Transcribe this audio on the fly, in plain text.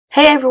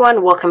Hey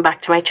everyone, welcome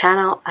back to my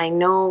channel. I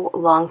know,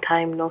 long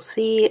time no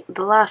see.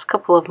 The last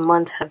couple of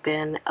months have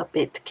been a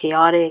bit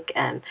chaotic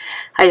and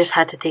I just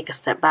had to take a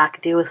step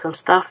back, deal with some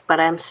stuff, but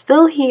I'm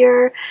still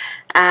here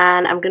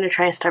and I'm going to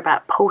try and start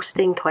back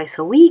posting twice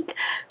a week.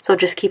 So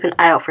just keep an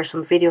eye out for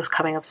some videos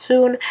coming up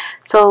soon.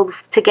 So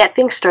to get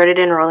things started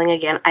and rolling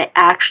again, I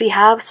actually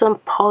have some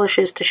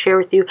polishes to share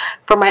with you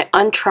from my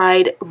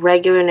untried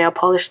regular nail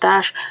polish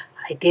stash.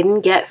 I didn't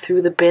get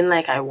through the bin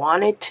like I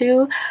wanted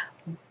to,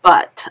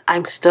 but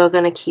I'm still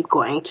gonna keep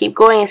going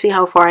and see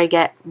how far I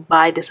get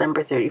by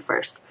December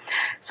 31st.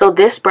 So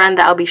this brand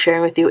that I'll be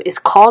sharing with you is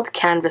called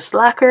Canvas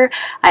Lacquer.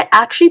 I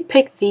actually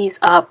picked these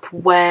up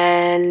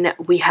when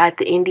we had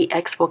the Indie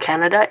Expo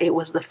Canada. It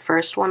was the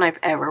first one I've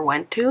ever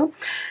went to,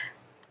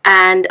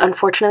 and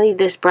unfortunately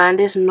this brand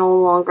is no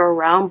longer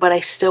around, but I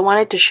still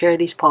wanted to share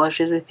these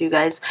polishes with you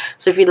guys.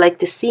 So if you'd like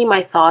to see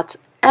my thoughts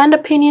and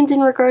opinions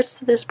in regards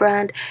to this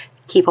brand,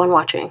 keep on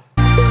watching.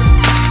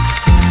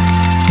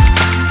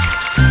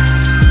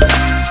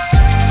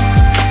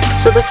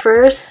 So the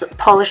first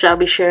polish I'll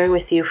be sharing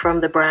with you from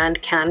the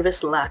brand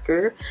Canvas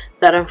Lacquer,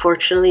 that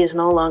unfortunately is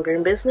no longer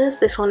in business.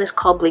 This one is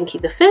called Blinky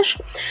the Fish.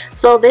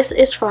 So this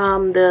is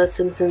from the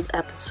Simpsons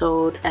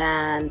episode,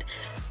 and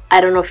I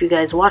don't know if you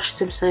guys watched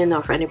Simpsons or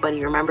if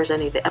anybody remembers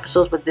any of the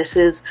episodes, but this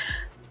is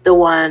the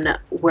one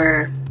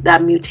where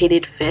that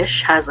mutated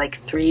fish has like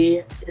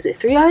three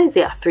eyes?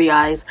 Yeah, 3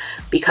 eyes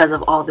because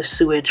of all the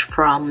sewage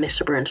from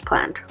Mr. Burns'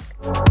 plant.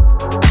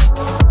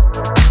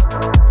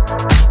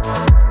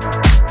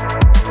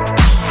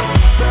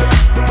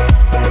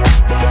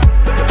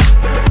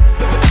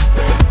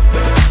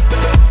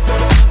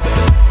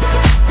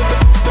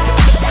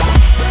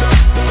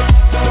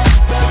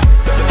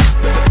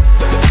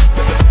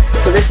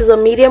 This is a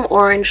medium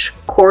orange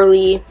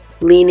corally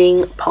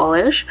leaning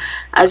polish.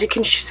 As you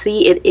can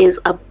see, it is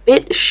a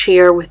bit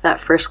sheer with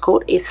that first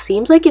coat. It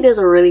seems like it is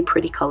a really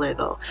pretty color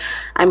though.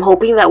 I'm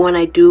hoping that when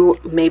I do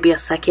maybe a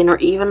second or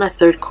even a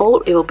third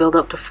coat, it will build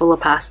up to full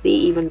opacity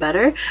even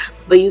better.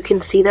 But you can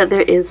see that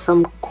there is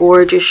some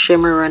gorgeous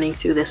shimmer running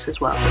through this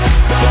as well.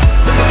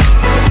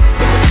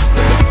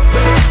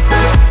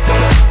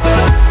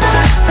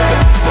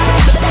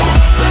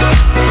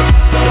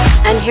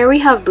 And here we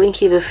have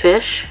Blinky the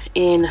Fish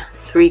in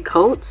 3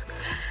 coats.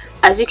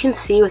 As you can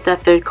see with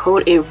that third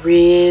coat, it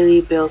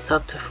really built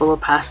up to full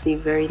opacity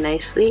very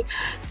nicely.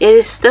 It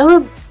is still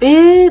a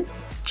bit,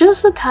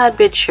 just a tad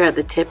bit sheer at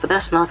the tip, but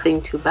that's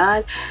nothing too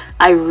bad.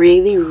 I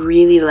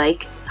really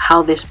like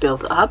how this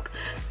built up.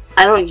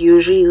 I don't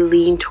usually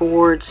lean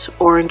towards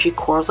orangey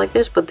corals like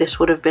this, but this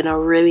would have been a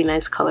really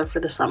nice color for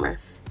the summer.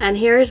 And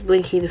here is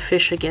Blinky the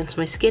Fish against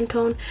my skin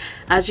tone.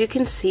 As you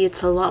can see,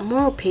 it's a lot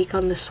more opaque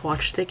on the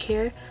swatch stick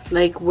here.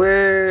 Like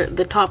where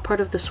the top part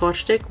of the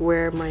swatch stick,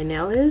 where my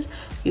nail is,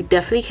 you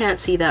definitely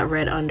can't see that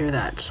red under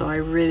that. So I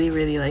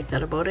really like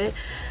that about it.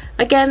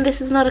 Again,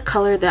 this is not a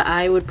color that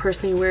I would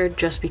personally wear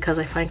just because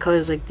I find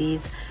colors like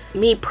these,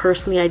 me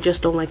personally, I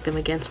just don't like them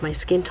against my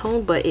skin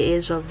tone, but it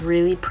is a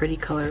really pretty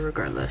color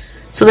regardless.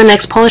 So the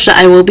next polish that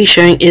I will be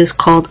sharing is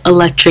called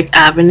Electric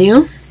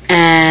Avenue.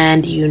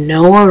 And you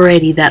know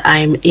already that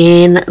I'm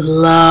in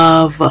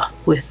love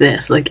with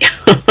this. Like,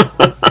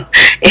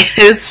 it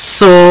is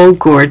so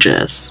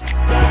gorgeous.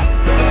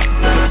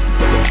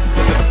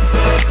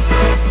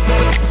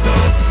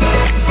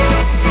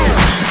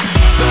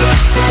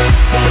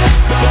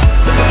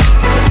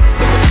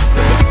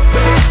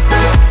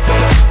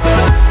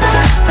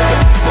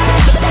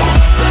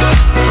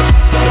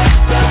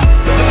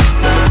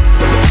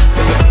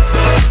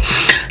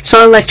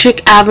 So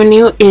Electric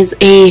Avenue is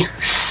a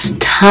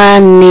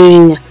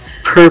stunning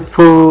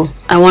purple.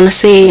 I want to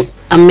say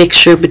a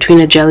mixture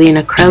between a jelly and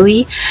a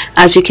crelly.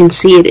 As you can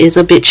see, it is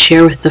a bit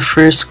sheer with the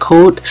first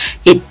coat.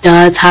 It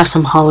does have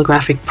some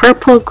holographic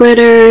purple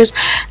glitters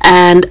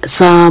and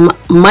some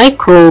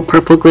micro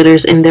purple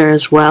glitters in there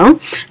as well.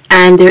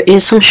 And there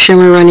is some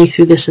shimmer running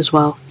through this as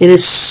well. It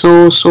is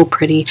so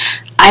pretty.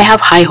 I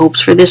have high hopes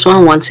for this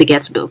one once it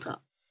gets built up.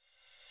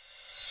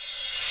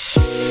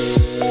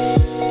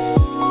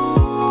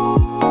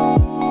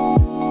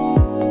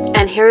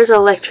 And here's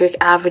Electric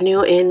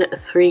Avenue in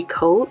 3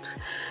 coats.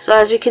 So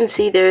as you can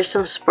see, there's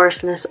some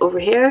sparseness over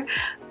here,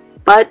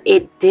 but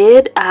it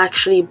did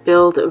actually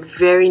build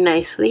very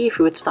nicely, if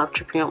you would stop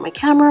tripping out my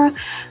camera,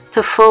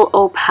 to full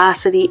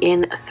opacity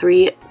in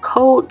 3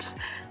 coats.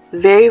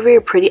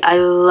 Very pretty. I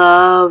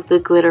love the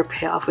glitter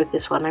payoff with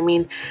this one. I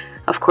mean,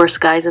 of course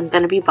guys, I'm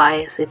gonna be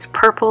biased. It's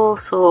purple,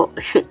 so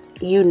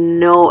you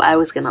know I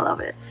was gonna love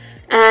it.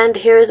 And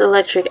here's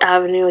Electric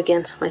Avenue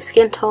against my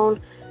skin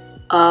tone.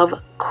 Of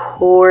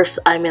course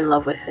I'm in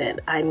love with it.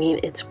 I mean,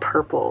 it's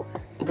purple.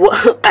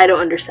 I don't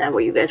understand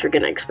what you guys were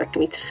gonna expect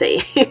me to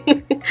say.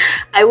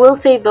 I will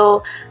say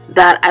though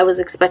that I was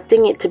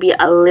expecting it to be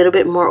a little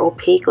bit more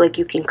opaque. Like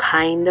you can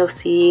kind of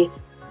see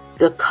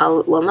the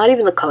color, well, not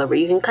even the color, but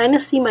you can kind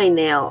of see my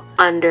nail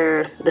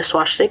under the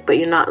swatch stick, but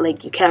you're not,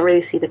 like, you can't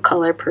really see the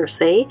color per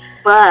se.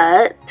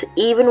 But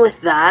even with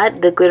that,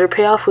 the glitter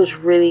payoff was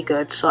really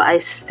good, so I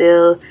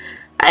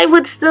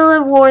would still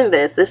have worn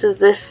this. This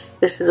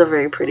is a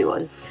very pretty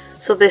one.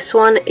 So this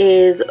one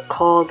is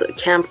called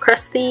Kamp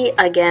Krusty.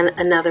 Again,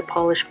 another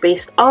polish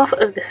based off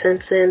of The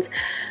Simpsons.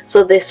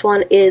 So this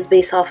one is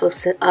based off of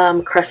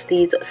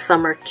Krusty's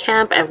summer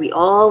camp, and we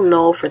all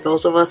know, for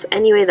those of us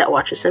anyway that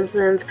watch The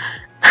Simpsons,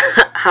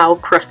 how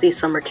Krusty's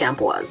summer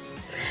camp was.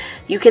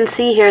 You can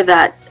see here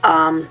that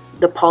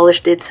the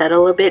polish did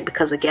settle a bit,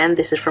 because again,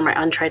 this is from my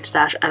untried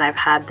stash and I've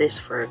had this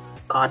for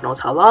God knows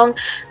how long.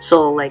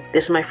 So like,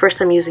 this is my first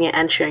time using it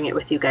and sharing it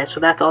with you guys,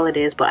 so that's all it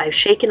is. But I've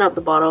shaken up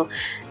the bottle,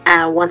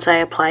 and once I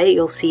apply it,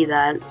 you'll see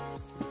that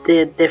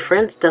the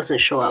difference doesn't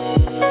show up.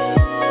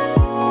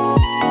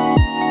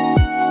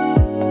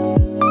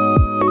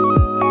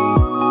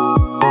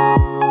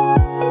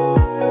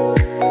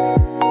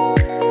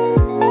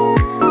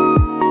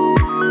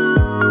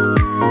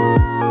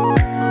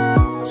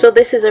 So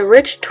this is a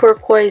rich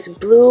turquoise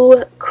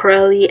blue,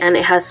 curly, and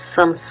it has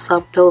some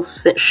subtle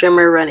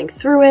shimmer running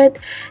through it.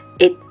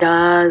 It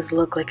does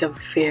look like a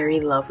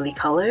very lovely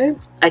color.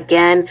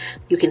 Again,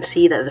 you can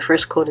see that the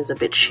first coat is a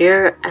bit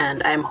sheer,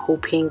 and I'm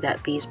hoping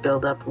that these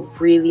build up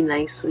really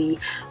nicely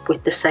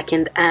with the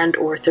second and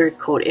or third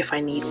coat if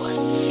I need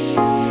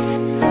one.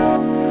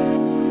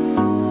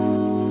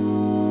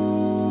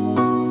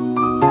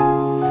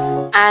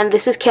 And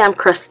this is Kamp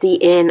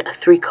Krusty in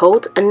 3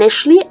 coats.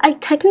 Initially, I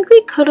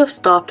technically could have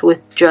stopped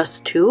with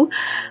just 2,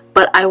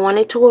 but I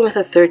wanted to go with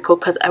a 3rd coat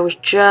because I was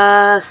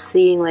just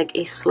seeing like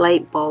a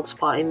slight bald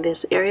spot in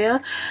this area.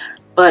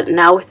 But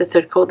now with the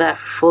 3rd coat, that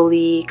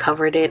fully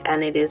covered it,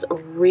 and it is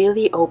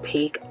really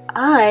opaque.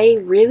 I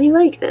really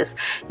like this.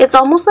 It's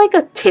almost like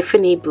a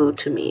Tiffany blue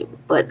to me,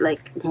 but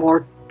like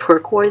more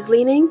turquoise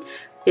leaning.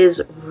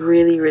 Is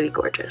really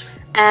gorgeous.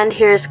 And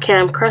here's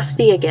Kamp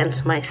Krusty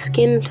against my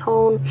skin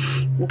tone.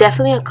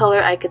 Definitely a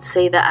color I could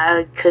say that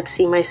I could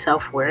see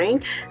myself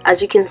wearing.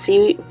 As you can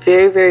see,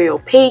 very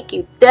opaque.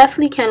 You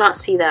definitely cannot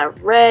see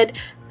that red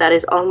that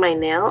is on my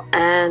nail,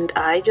 and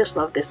I just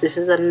love this. This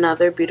is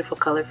another beautiful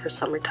color for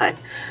summertime.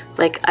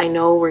 Like, I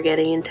know we're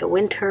getting into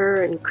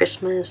winter and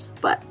Christmas,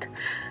 but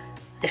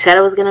I said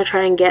I was going to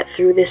try and get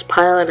through this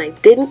pile, and I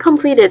didn't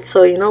complete it,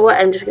 so you know what,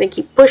 I'm just going to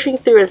keep pushing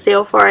through and see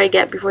how far I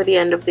get before the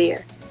end of the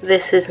year.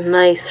 This is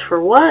nice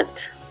for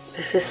what?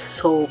 This is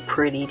so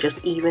pretty,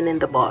 just even in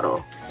the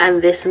bottle.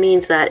 And this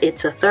means that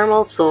it's a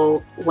thermal,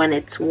 so when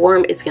it's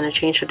warm, it's going to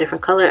change to a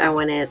different color, and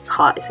when it's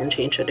hot, it's going to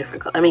change to a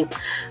different color. I mean,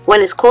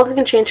 when it's cold, it's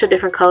going to change to a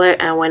different color,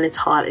 and when it's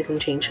hot, it's going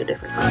to change to a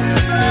different color.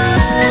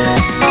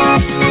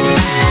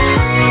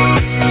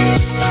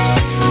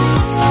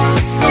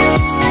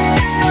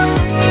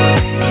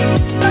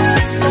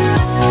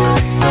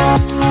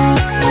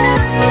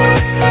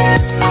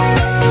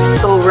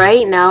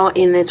 Right now,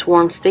 in its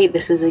warm state,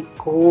 this is a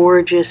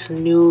gorgeous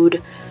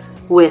nude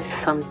with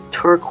some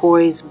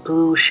turquoise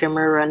blue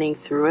shimmer running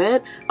through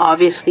it.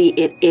 Obviously,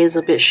 it is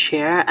a bit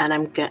sheer,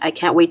 and I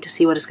can't wait to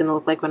see what it's going to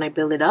look like when I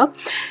build it up.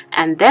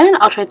 And then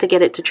I'll try to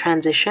get it to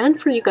transition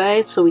for you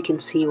guys so we can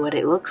see what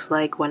it looks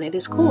like when it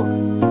is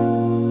cool.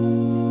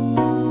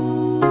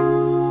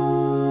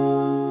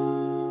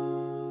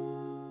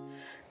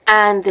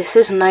 And this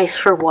is nice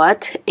for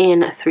what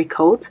in 3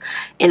 coats.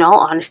 In all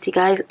honesty,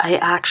 guys, I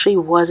actually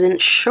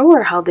wasn't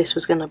sure how this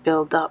was going to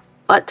build up,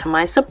 but to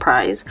my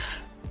surprise,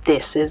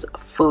 this is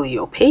fully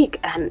opaque,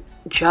 and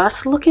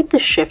just look at the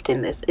shift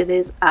in this. It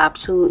is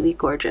absolutely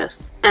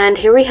gorgeous. And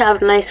here we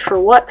have nice for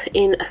what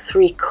in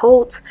 3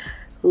 coats.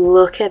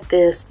 Look at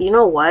this. You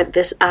know what,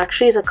 this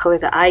actually is a color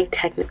that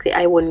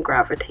I wouldn't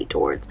gravitate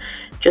towards,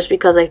 just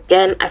because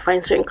again, I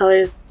find certain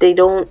colors, they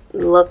don't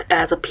look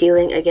as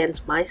appealing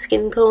against my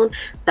skin tone.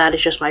 That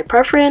is just my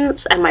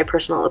preference and my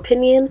personal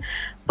opinion.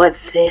 But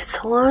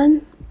this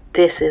one,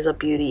 this is a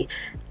beauty.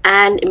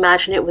 And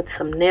imagine it with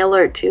some nail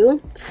art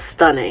too.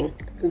 Stunning.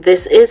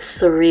 This is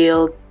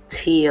Surreal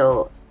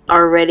Teal.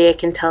 Already I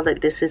can tell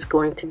that this is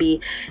going to be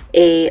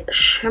a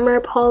shimmer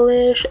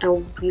polish,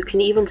 and you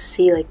can even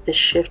see like the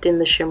shift in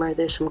the shimmer.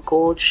 There's some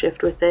gold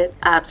shift with it.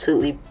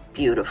 Absolutely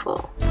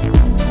beautiful.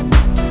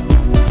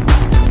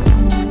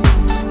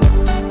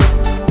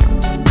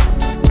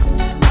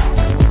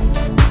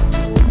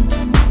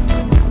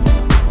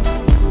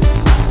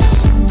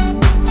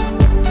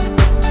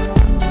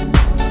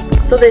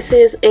 So this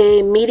is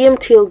a medium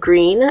teal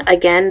green.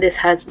 Again, this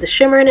has the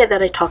shimmer in it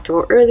that I talked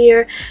about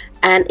earlier,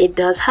 and it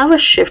does have a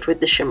shift with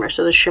the shimmer.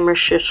 So the shimmer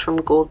shifts from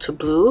gold to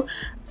blue.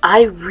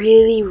 I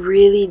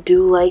really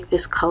do like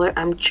this color.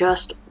 I'm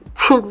just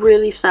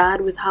really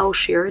sad with how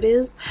sheer it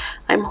is.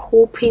 I'm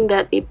hoping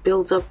that it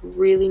builds up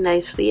really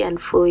nicely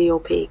and fully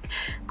opaque,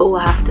 but we'll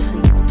have to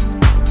see.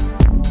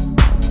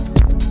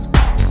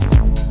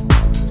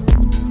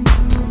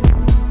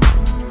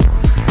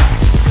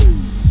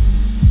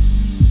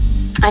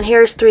 And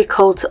here's 3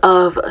 coats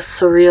of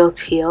Surreal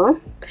Teal.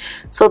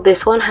 So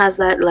this one has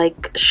that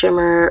like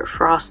shimmer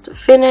frost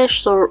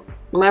finish. So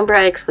remember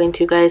I explained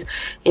to you guys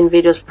in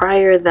videos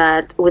prior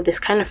that with this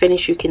kind of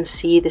finish you can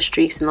see the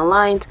streaks and the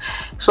lines.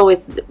 So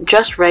with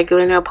just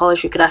regular nail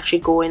polish, you could actually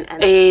go in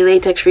and a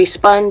latex free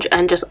sponge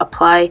and just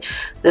apply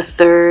the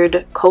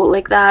 3rd coat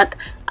like that.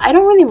 I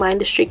don't really mind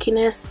the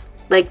streakiness.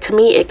 Like, to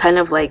me, it kind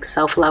of like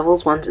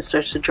self-levels once it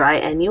starts to dry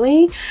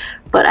anyway.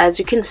 But as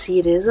you can see,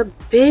 it is a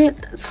bit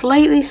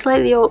slightly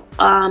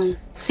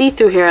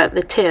see-through here at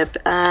the tip,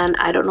 and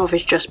I don't know if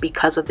it's just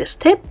because of this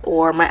tip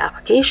or my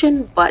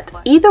application, but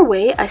either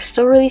way, I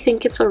still really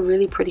think it's a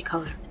really pretty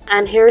color.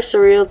 And here's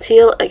Surreal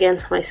Teal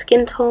against my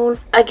skin tone.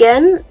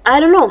 Again, I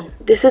don't know.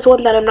 This is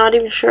one that I'm not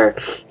even sure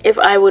if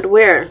I would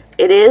wear.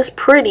 It is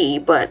pretty,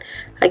 but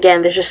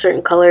again, there's just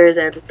certain colors,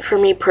 and for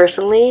me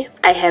personally,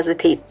 I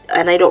hesitate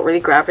and I don't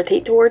really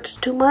gravitate towards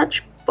too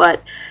much,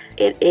 but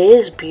it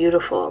is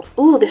beautiful.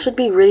 Ooh, this would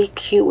be really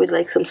cute with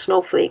like some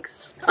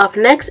snowflakes. Up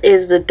next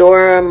is the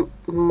Dora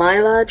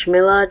Milaje.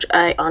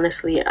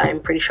 I'm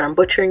pretty sure I'm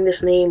butchering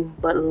this name,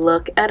 but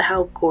look at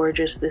how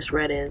gorgeous this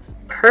red is.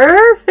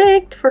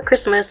 Perfect for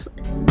Christmas.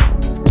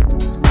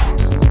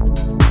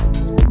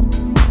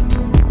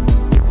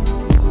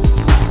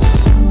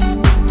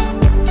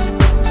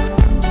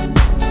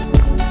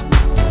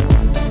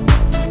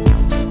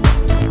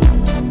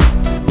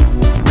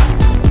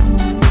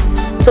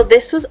 So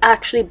this was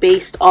actually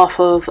based off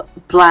of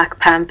Black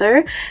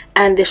Panther,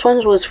 and this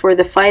one was for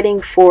the fighting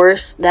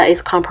force that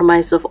is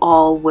comprised of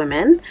all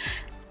women.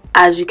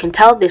 As you can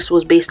tell, this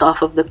was based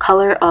off of the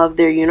color of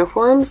their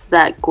uniforms,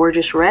 that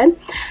gorgeous red.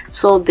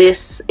 So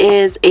this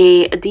is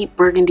a deep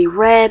burgundy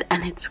red,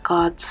 and it's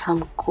got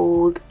some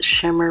gold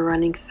shimmer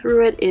running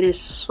through it. It is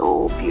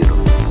so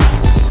beautiful.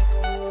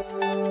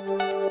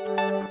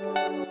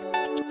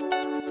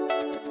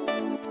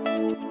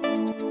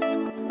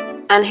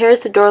 And here's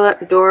the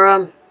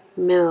Dora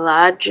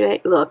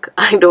Milaje. Look,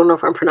 I don't know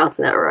if I'm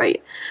pronouncing that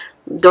right.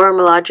 Dora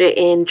Milaje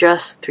in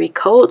just 3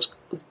 coats.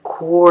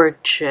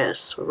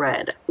 Gorgeous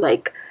red.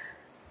 Like,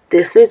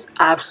 this is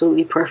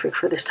absolutely perfect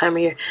for this time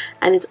of year.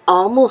 And it's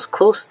almost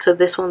close to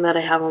this one that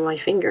I have on my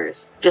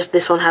fingers. Just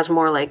this one has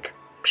more like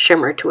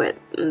shimmer to it.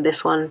 And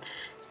this one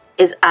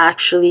is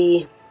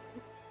actually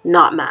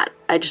not matte.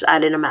 I just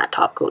added a matte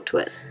top coat to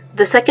it.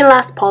 The second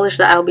last polish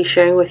that I'll be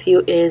sharing with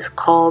you is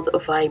called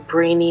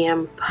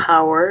Vibrainum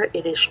Power.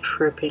 It is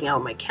tripping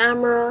out my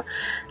camera,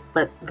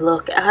 but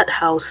look at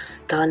how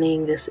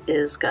stunning this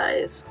is,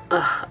 guys.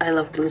 Ugh, I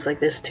love blues like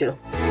this too.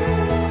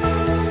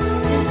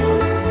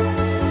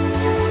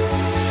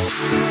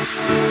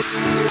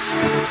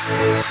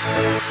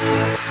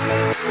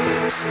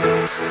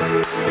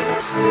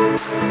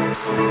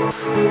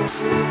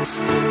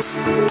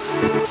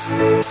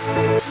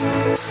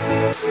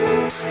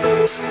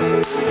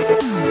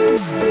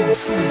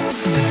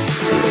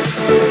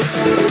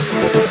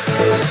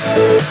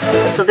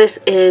 So this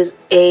is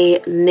a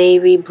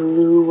navy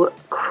blue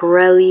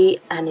Corelli,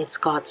 and it's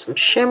got some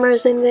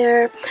shimmers in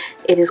there.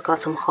 It has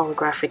got some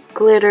holographic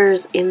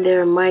glitters in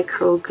there,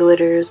 micro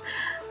glitters.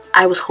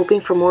 I was hoping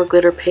for more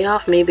glitter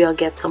payoff. Maybe I'll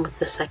get some with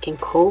the second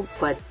coat,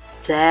 but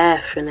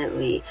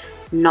definitely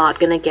not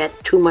gonna get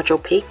too much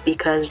opaque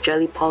because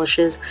jelly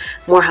polishes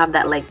more have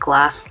that like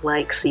glass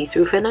like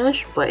see-through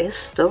finish, but it's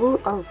still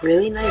a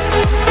really nice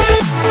one.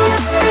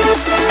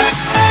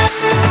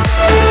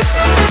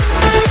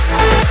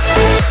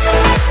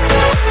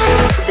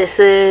 This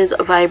is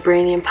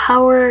Vibrainum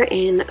Power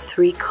in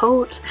 3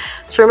 coats.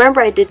 So remember,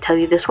 I did tell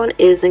you this one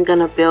isn't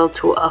gonna build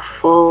to a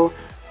full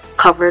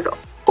covered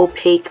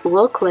opaque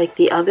look like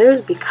the others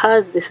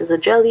because this is a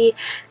jelly,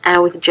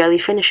 and with jelly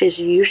finishes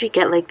you usually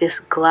get like this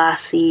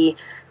glassy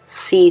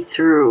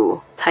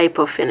see-through type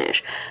of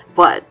finish,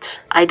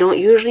 but I don't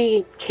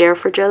usually care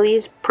for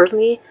jellies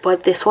personally,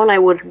 but this one I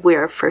would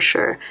wear for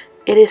sure.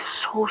 It is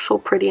so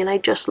pretty, and I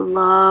just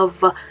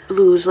love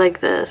blues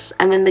like this,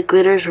 and then the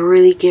glitters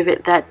really give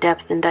it that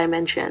depth and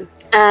dimension.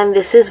 And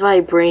this is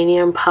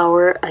Vibrainum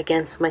Power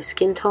against my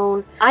skin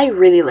tone. I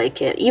really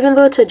like it. Even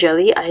though it's a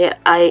jelly,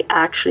 I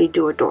actually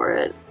do adore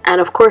it. And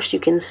of course you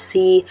can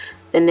see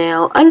the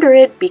nail under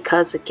it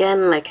because,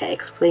 again, like I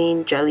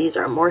explained, jellies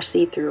are more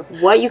see-through.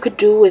 What you could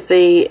do with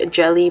a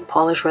jelly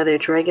polish, whether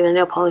it's regular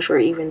nail polish or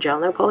even gel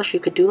nail polish, you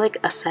could do like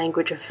a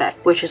sandwich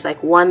effect, which is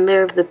like one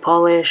layer of the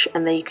polish,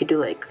 and then you could do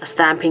like a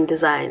stamping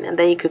design, and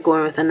then you could go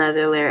in with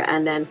another layer,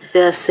 and then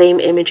the same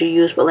image you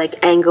use but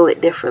like angle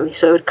it differently,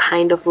 so it would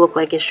kind of look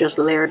like it's just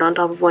layered on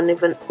top of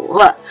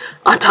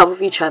on top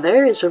of each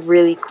other. It's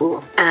really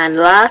cool. And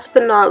last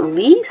but not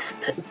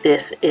least,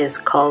 this is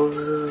called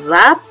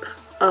ZzZzzap.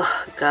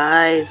 Oh,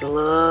 guys,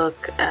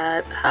 look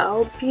at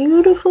how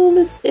beautiful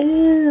this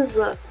is.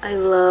 I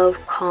love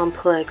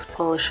complex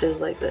polishes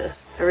like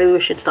this. I really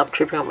wish it'd stop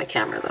tripping on my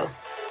camera though.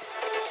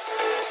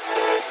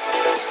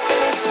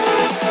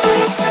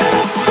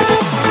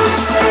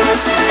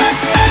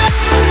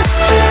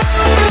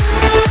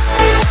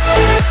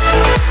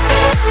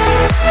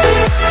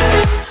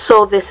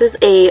 So this is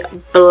a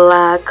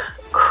black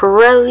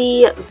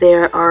Corelli.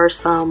 There are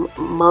some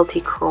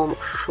multi-chrome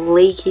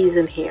flakies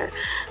in here.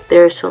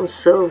 There's some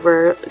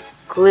silver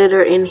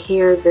glitter in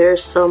here.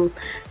 There's some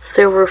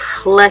silver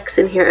flecks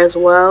in here as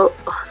well.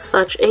 Oh,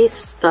 such a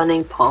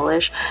stunning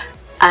polish,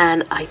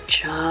 and I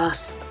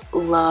just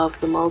love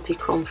the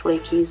multi-chrome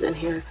flakies in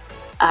here.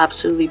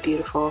 Absolutely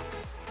beautiful.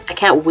 I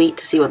can't wait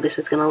to see what this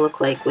is gonna look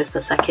like with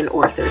the second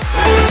or third.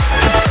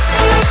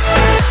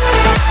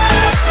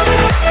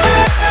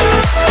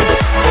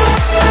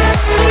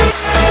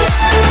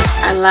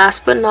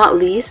 last but not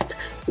least,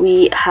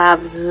 we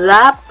have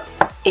ZzZzap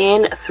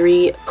in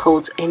 3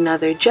 coats,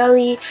 another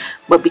jelly,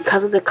 but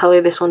because of the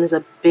color, this one is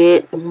a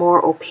bit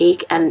more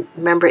opaque, and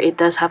remember it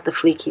does have the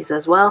flakies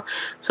as well,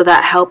 so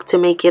that helped to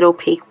make it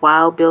opaque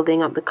while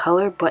building up the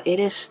color, but it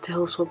is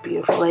still so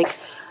beautiful. Like,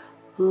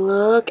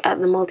 look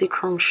at the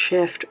multi-chrome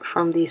shift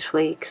from these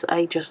flakes.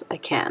 I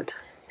can't.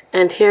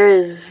 And here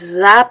is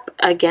ZzZzap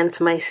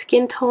against my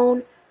skin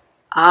tone.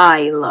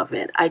 I love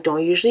it. I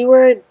don't usually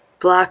wear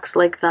blacks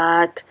like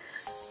that.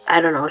 I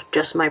don't know,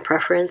 just my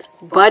preference.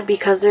 But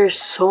because there's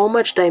so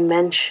much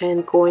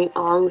dimension going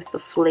on with the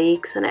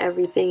flakes and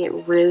everything, it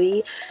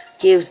really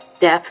gives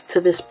depth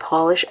to this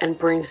polish and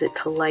brings it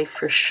to life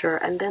for sure.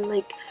 And then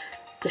like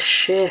the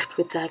shift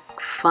with that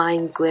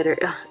fine glitter,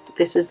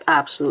 this is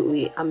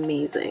absolutely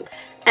amazing.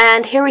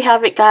 And here we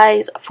have it,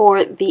 guys,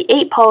 for the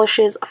 8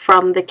 polishes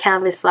from the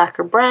Canvas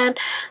Lacquer brand.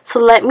 So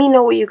let me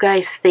know what you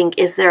guys think.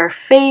 Is there a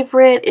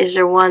favorite? Is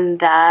there one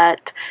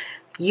that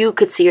you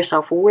could see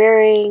yourself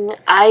wearing?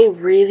 I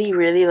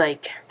really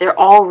like, they're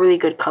all really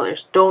good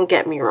colors, don't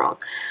get me wrong,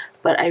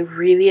 but I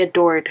really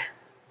adored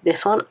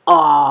this one,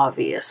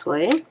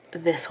 obviously,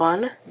 this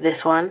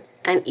one,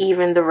 and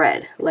even the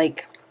red.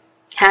 Like,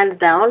 hands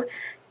down,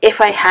 if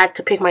I had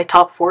to pick my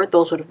top 4,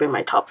 those would have been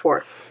my top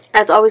 4.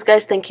 As always,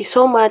 guys, thank you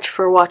so much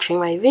for watching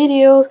my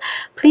videos.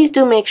 Please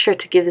do make sure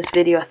to give this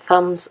video a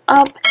thumbs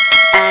up,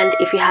 and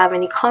if you have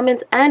any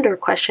comments and or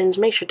questions,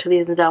 make sure to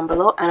leave them down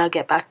below and I'll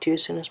get back to you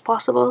as soon as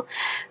possible.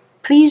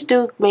 Please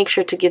do make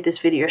sure to give this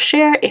video a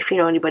share if you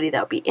know anybody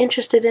that would be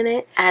interested in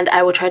it, and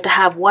I will try to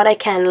have what I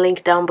can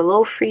linked down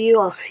below for you.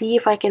 I'll see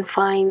if I can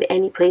find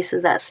any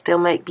places that still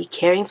might be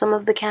carrying some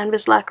of the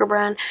Canvas Lacquer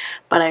brand,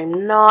 but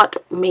I'm not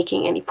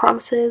making any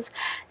promises.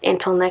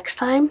 Until next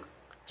time,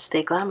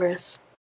 stay glamorous.